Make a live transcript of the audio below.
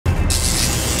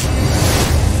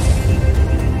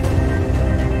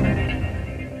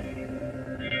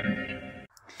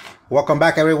Welcome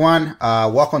back, everyone.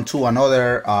 Welcome to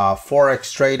another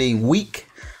Forex trading week.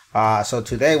 So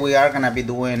today we are going to be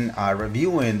doing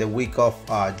reviewing the week of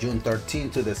June 13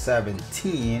 to the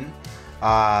 17th.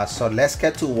 So let's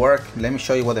get to work. Let me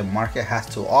show you what the market has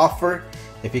to offer.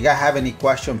 If you guys have any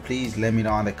question, please let me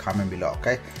know in the comment below.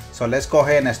 Okay, so let's go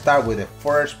ahead and start with the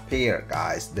first pair,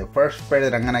 guys. The first pair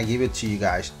that I'm going to give it to you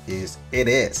guys is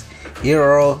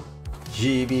Euro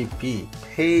GBP.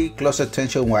 Pay close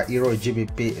attention what Euro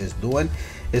GBP is doing.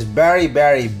 It's very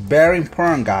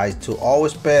important, guys, to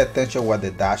always pay attention what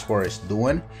the dashboard is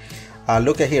doing.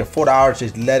 Look at here, 4 hours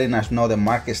is letting us know the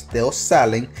market is still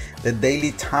selling. The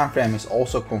daily time frame is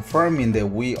also confirming that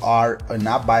we are in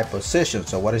a buy position.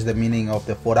 So what is the meaning of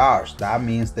the 4 hours? That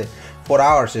means that 4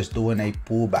 hours is doing a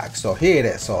pullback. So here it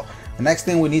is. So the next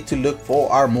thing we need to look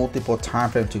for are multiple time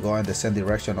frame to go in the same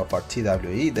direction of our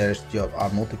TWE. There's our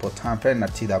multiple time frame, our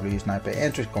TWE is 9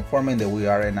 entry, confirming that we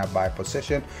are in a buy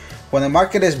position. When the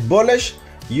market is bullish,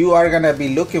 you are gonna be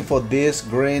looking for this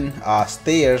green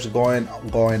stairs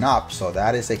going up. So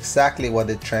that is exactly what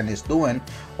the trend is doing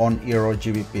on Euro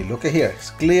GBP. Look at here, it's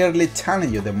clearly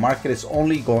telling you the market is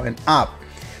only going up.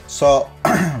 So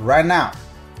right now,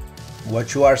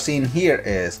 what you are seeing here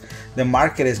is the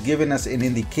market is giving us an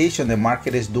indication the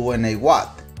market is doing a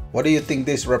what? What do you think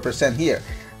this represents here?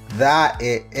 That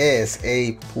it is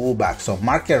a pullback. So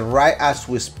market right as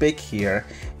we speak here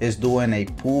is doing a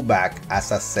pullback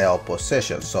as a sell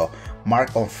position. So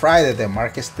mark on Friday, the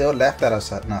market still left at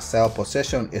a sell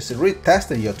position. It's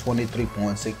retesting your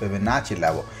 23.6 Fibonacci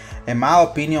level. In my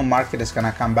opinion, market is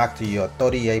gonna come back to your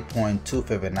 38.2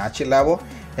 Fibonacci level,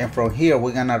 and from here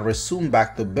we're gonna resume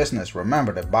back to business.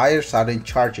 Remember, the buyers are in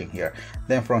charging here.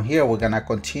 Then from here we're gonna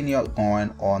continue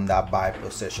going on that buy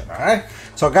position. All right,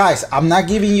 so guys, I'm not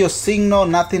giving you a signal,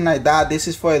 nothing like that. This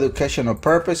is for educational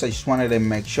purpose. I just wanted to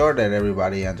make sure that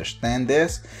everybody understand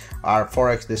this. Our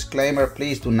Forex disclaimer: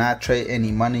 please do not trade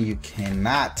any money you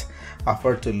cannot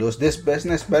afford to lose. This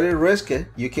business very risky.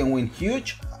 You can win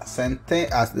huge, at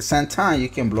the same time you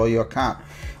can blow your account.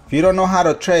 If you don't know how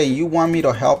to trade, you want me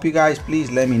to help you guys, please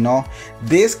let me know.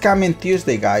 This coming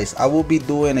Tuesday, guys, I will be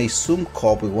doing a Zoom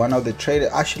call with one of the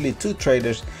traders, actually two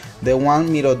traders. They want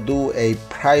me to do a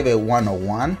private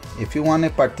one-on-one. If you want to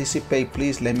participate,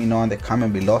 please let me know in the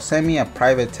comment below. Send me a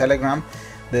private telegram.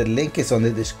 The link is on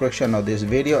the description of this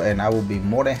video, and I will be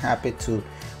more than happy to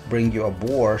bring you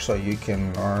aboard so you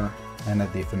can learn a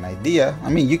different idea. I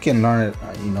mean, you can learn it,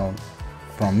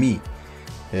 from me.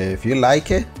 If you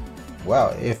like it,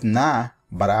 well, if not,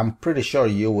 but I'm pretty sure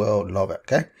you will love it.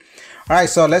 Okay, all right,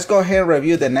 so let's go ahead and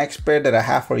review the next pair that I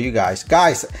have for you guys.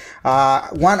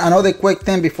 Another quick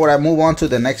thing before I move on to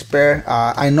the next pair.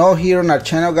 I know here on our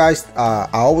channel, guys, I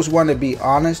always want to be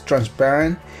honest,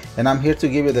 transparent, and I'm here to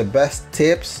give you the best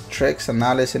tips, tricks,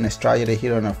 analysis, and strategy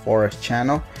here on the Forex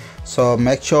channel. So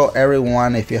make sure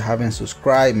everyone, if you haven't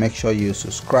subscribed, make sure you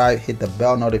subscribe, hit the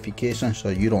bell notification so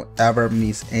you don't ever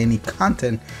miss any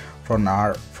content from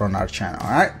our channel.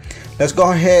 All right, let's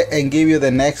go ahead and give you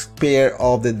the next pair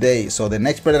of the day. So the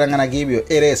next pair that I'm gonna give you,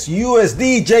 it is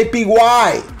USD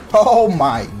JPY. Oh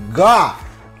my god,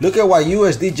 look at what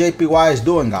USD JPY is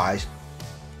doing, guys.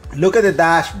 Look at the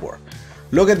dashboard.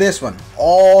 Look at this one,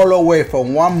 all the way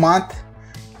from 1 month.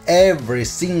 Every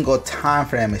single time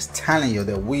frame is telling you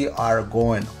that we are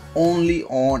going only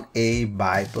on a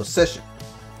buy position.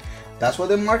 That's what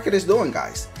the market is doing,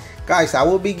 guys. I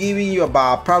will be giving you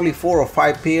about probably 4 or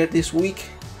 5 pairs this week.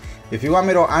 If you want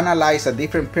me to analyze a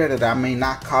different pair that I may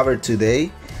not cover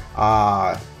today,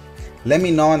 let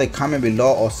me know in the comment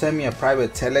below or send me a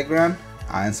private telegram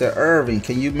and say, Irving,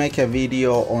 can you make a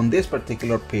video on this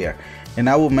particular pair? And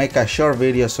I will make a short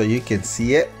video so you can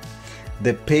see it.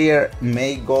 The pair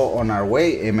may go on our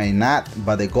way, it may not,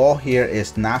 but the goal here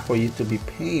is not for you to be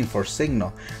paying for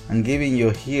signal. I'm giving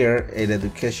you here an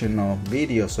educational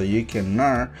video so you can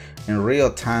learn in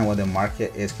real time what the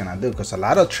market is gonna do, because a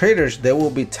lot of traders, they will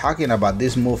be talking about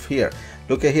this move here.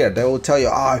 Look at here, they will tell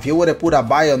you, oh, if you would have put a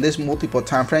buy on this multiple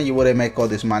time frame, you would have made all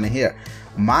this money here.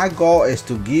 My goal is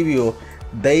to give you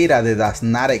data that does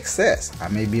not exist. I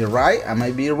may be right, I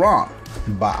may be wrong,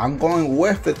 but I'm going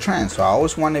with the trend. So I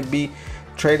always want to be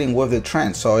trading with the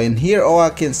trend. So in here, all I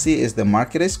can see is the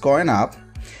market is going up.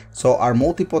 So our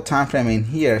multiple time frame in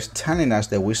here is telling us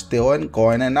that we're still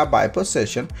going in a buy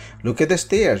position. Look at the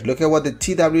stairs. Look at what the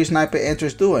TW sniper entry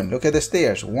is doing. Look at the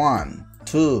stairs. 1,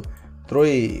 2,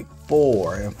 3,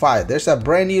 4, and 5. There's a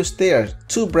brand new stairs,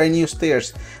 2 brand new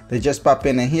stairs that just pop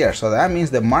in here. So that means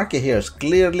the market here is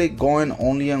clearly going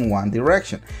only in one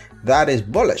direction. That is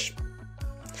bullish.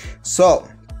 So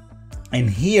in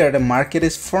here, the market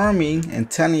is firming and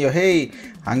telling you, hey,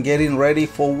 I'm getting ready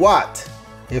for what?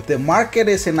 if the market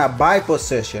is in a buy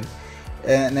position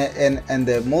and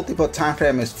the multiple time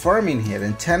frame is firming here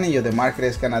and telling you the market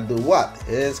is gonna do what?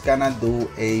 It's gonna do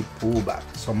a pullback.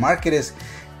 So market is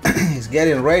is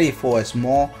getting ready for a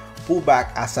small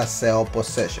pullback as a sell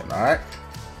position. All right,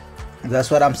 that's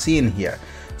what I'm seeing here.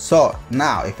 So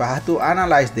now if I had to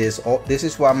analyze this, this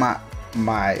is what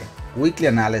my weekly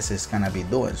analysis is gonna be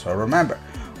doing. So remember,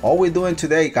 all we're doing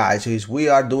today, guys, is we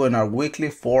are doing our weekly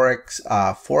Forex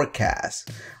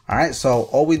forecast. All right, so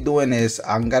all we're doing is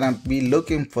I'm gonna be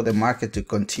looking for the market to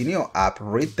continue up,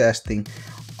 retesting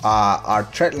our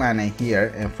trend line in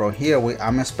here, and from here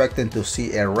I'm expecting to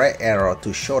see a red arrow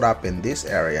to show up in this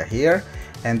area here,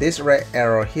 and this red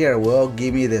arrow here will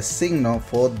give me the signal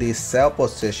for this sell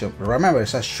position. Remember,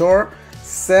 it's a short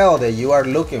sell that you are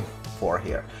looking for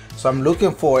here. So I'm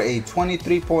looking for a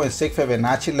 23.6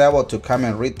 Fibonacci level to come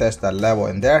and retest that level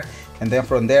in there, and then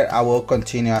from there I will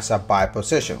continue as a buy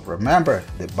position. Remember,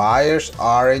 the buyers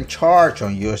are in charge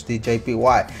on USD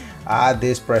JPY at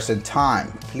this present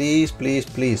time. Please, please,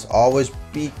 please always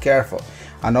be careful.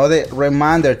 Another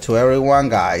reminder to everyone,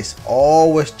 guys,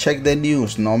 always check the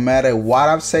news. No matter what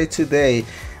I say today,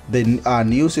 the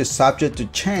news is subject to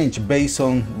change based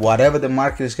on whatever the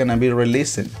market is going to be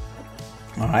releasing.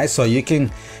 All right, so you can,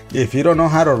 if you don't know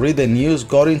how to read the news,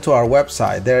 go into our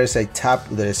website. There is a tab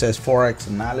that says Forex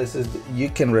analysis. You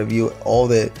can review all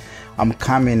the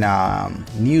coming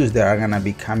news that are gonna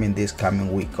be coming this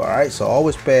coming week. All right, so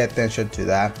always pay attention to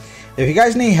that. If you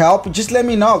guys need help, just let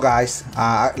me know, guys.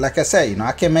 Like I said, you know,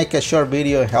 I can make a short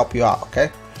video and help you out. Okay.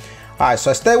 All right,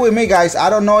 so stay with me, guys. I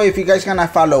don't know if you guys gonna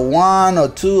follow 1 or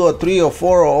 2 or 3 or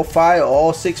 4 or 5 or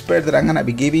all 6 pairs that I'm gonna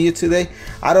be giving you today.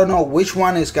 I don't know which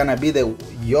one is gonna be the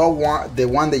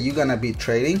one that you're gonna be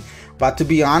trading. But to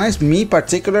be honest, me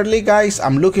particularly, guys,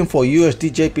 I'm looking for USD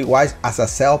JPY as a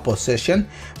sell position,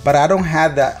 but I don't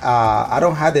have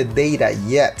the data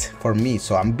yet for me.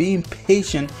 So I'm being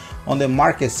patient on the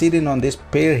market, sitting on this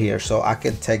pair here, so I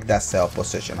can take that sell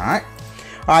position. All right.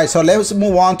 All right, so let's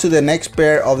move on to the next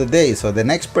pair of the day. So the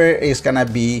next pair is gonna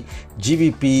be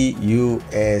GBP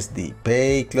USD.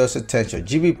 Pay close attention.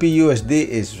 GBP USD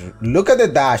is, look at the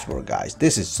dashboard, guys.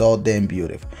 This is so damn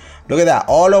beautiful. Look at that,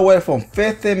 all the way from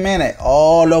 15 minutes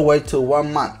all the way to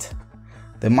 1 month.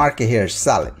 The market here is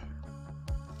selling.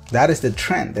 That is the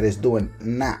trend that is doing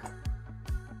now.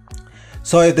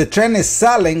 So if the trend is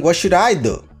selling, what should I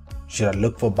do? Should I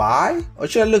look for buy or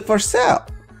should I look for sell?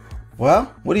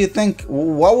 Well, what do you think?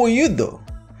 What will you do?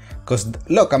 Because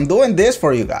look, I'm doing this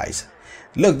for you guys.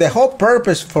 Look, the whole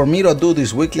purpose for me to do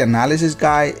this weekly analysis,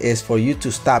 guy, is for you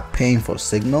to stop paying for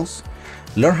signals,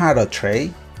 learn how to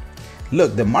trade.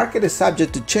 Look, the market is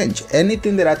subject to change.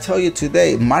 Anything that I tell you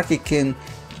today, market can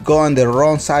go on the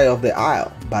wrong side of the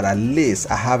aisle, but at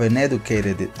least I have an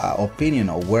educated opinion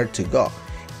of where to go.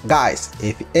 Guys,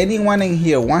 if anyone in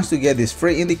here wants to get this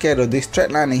free indicator, this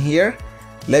trend line in here,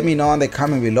 let me know in the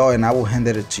comment below and I will hand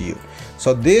it to you.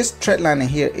 So this trend line in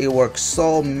here, it works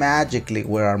so magically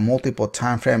with our multiple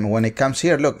time frame. When it comes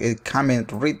here, look, it come in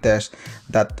retest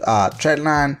that trend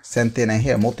line, same thing in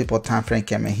here, multiple time frame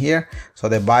came in here. So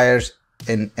the buyers,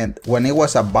 and when it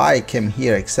was a buy, it came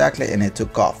here exactly and it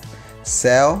took off.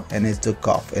 Sell and it took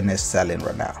off and it's selling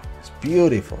right now. It's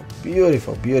beautiful,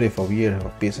 beautiful, beautiful,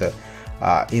 beautiful piece of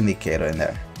indicator in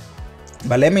there.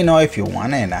 But let me know if you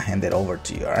want it and I hand it over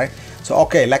to you. All right, so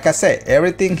okay, like I said,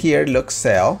 everything here looks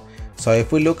sell. So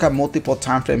if we look at multiple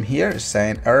time frame here, it's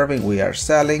saying Irving, we are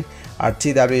selling. Our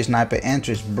TW sniper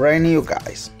entry is brand new,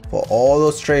 guys, for all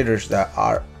those traders that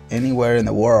are anywhere in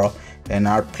the world and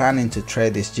are planning to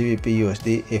trade this GBP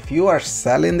USD. If you are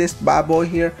selling this bad boy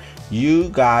here, you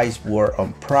guys were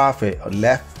on profit or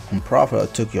left on profit or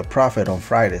took your profit on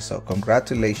Friday. So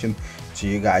congratulations to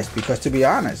you guys, because to be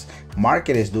honest,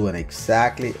 market is doing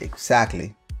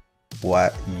exactly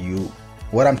what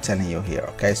I'm telling you here.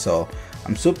 Okay, so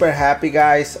I'm super happy,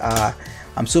 guys.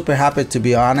 I'm super happy, to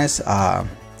be honest,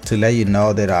 to let you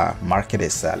know that market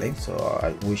is selling.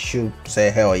 So we should say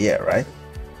hell yeah, right?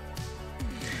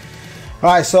 All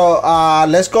right, so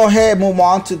let's go ahead and move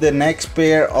on to the next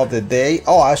pair of the day.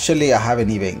 Oh, actually, I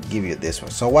haven't even give you this one.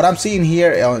 So what I'm seeing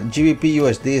here on GBP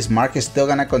USD is market still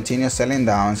gonna continue selling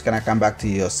down. It's gonna come back to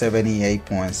your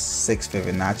 78.6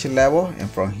 Fibonacci level, and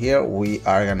from here we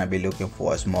are gonna be looking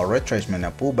for a small retracement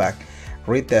and pullback,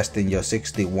 retesting your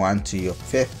 61 to your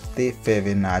 50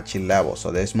 Fibonacci level. So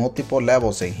there's multiple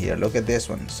levels in here. Look at this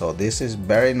one. So this is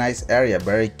very nice area,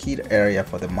 very key area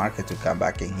for the market to come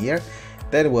back in here.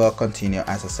 That will continue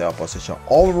as a sell position.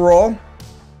 Overall,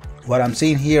 what I'm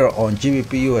seeing here on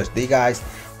GBP USD, guys,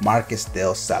 market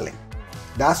still selling.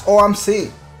 That's all I'm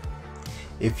seeing.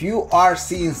 If you are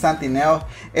seeing something else,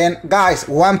 and guys,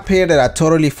 one pair that I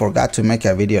totally forgot to make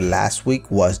a video last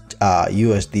week was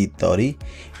USD 30.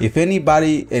 If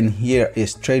anybody in here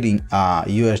is trading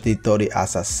USD 30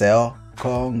 as a sell,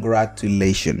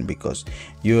 congratulations, because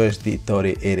USD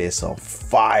 30, it is on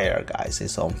fire, guys.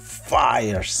 It's on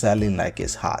fire, selling like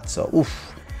it's hot. So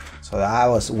oof. So that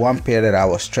was one pair that I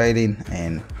was trading,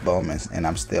 and boom, and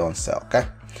I'm still on sale. Okay.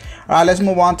 All right, let's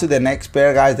move on to the next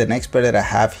pair, guys. The next pair that I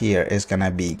have here is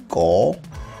gonna be gold.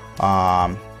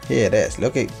 Here it is.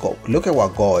 Look at gold. Look at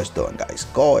what gold is doing, guys.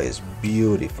 Gold is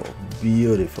beautiful,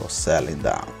 beautiful, selling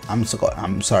down. I'm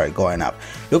sorry, going up.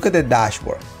 Look at the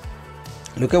dashboard.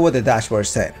 Look at what the dashboard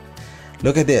said.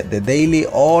 Look at the daily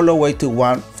all the way to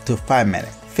 1 to 5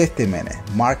 minutes, 50 minutes.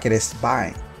 Market is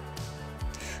buying.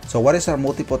 So what is our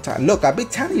multiple time? Look, I've been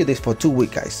telling you this for 2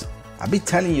 weeks, guys. I've been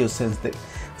telling you since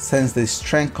the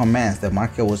trend commenced, the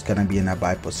market was gonna be in a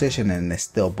buy position, and it's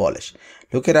still bullish.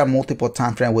 Look at our multiple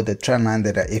time frame with the trend line.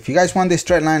 That if you guys want this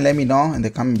trend line, let me know in the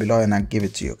comment below and I'll give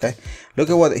it to you. Okay. Look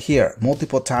at what here,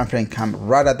 multiple time frame come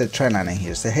right at the trend line in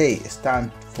here. Say, hey, it's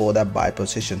time for that buy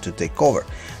position to take over.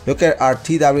 Look at our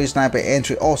TW sniper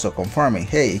entry also confirming,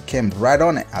 hey, it came right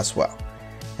on it as well.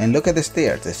 And look at the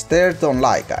stairs. The stairs don't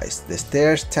lie, guys. The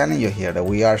stairs telling you here that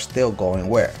we are still going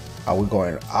where? Are we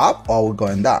going up or are we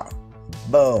going down?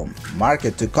 Boom,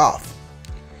 market took off.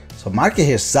 So market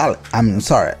here is solid.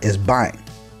 Is buying.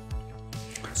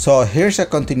 So here's a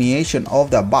continuation of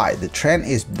the buy. The trend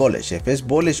is bullish. If it's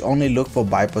bullish, only look for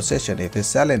buy position. If it's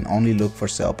selling, only look for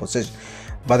sell position.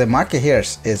 But the market here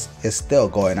is still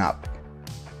going up.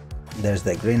 There's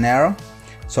the green arrow.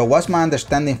 So what's my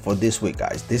understanding for this week,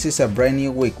 guys? This is a brand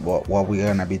new week what we're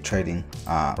gonna be trading,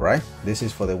 right? This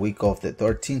is for the week of the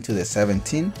 13th to the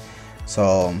 17th.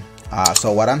 So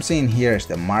what I'm seeing here is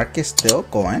the market still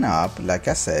going up, like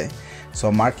I say. So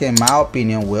market, in my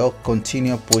opinion, will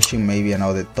continue pushing maybe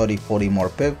another 30-40 more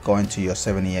pips, going to your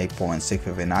 78.6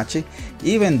 Fibonacci.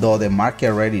 Even though the market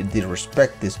already did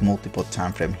respect this multiple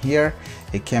time frame here,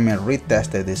 it came and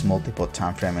retested this multiple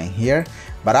time frame in here.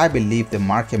 But I believe the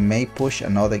market may push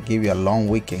another, give you a long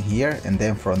weekend here, and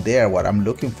then from there, what I'm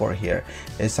looking for here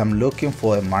is I'm looking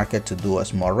for the market to do a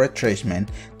small retracement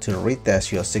to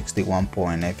retest your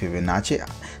 61.8 Fibonacci.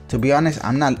 To be honest,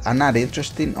 I'm not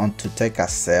interested on to take a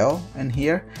sell in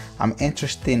here. I'm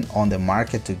interested on the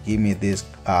market to give me this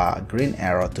green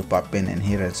arrow to pop in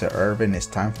here and say, Irvin, it's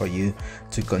time for you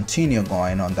to continue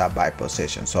going on that buy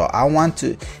position. So I want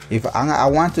to, I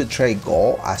want to trade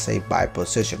gold as a buy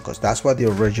position, because that's what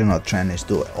the original trend is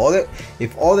doing.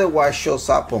 If otherwise shows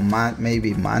up on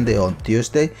maybe Monday or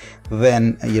Tuesday,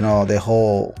 then you know the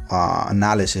whole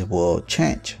analysis will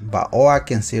change. But all I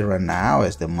can see right now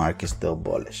is the market still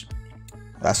bullish.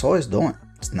 That's all it's doing.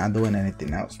 It's not doing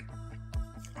anything else.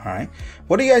 All right,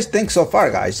 what do you guys think so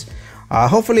far, guys?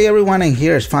 Hopefully everyone in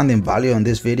here is finding value on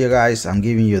this video, guys. I'm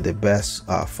giving you the best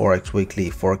Forex weekly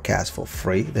forecast for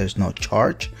free. There's no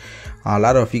charge. A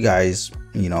lot of you guys,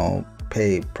 you know,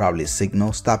 pay probably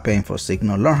Signal. Stop paying for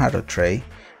Signal. Learn how to trade.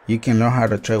 You can learn how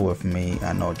to trade with me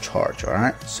at no charge. All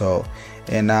right. So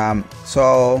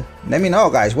so let me know,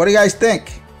 guys. What do you guys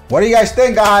think? What do you guys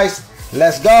think, guys?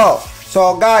 Let's go.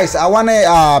 So guys, I want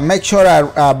to make sure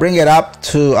I bring it up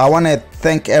to, I want to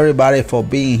thank everybody for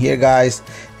being here, guys,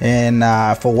 and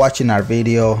for watching our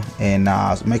video, and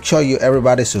make sure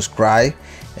everybody subscribe,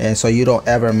 and so you don't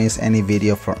ever miss any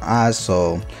video from us.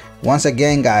 So once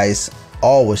again, guys,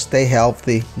 always stay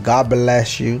healthy. God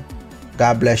bless you.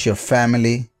 God bless your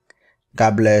family.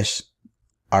 God bless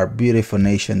our beautiful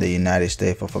nation, the United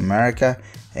States of America,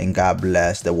 and God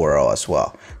bless the world as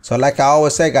well. So like I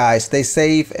always say, guys, stay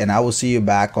safe, and I will see you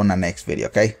back on the next video.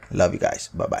 Okay, love you guys.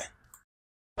 Bye bye.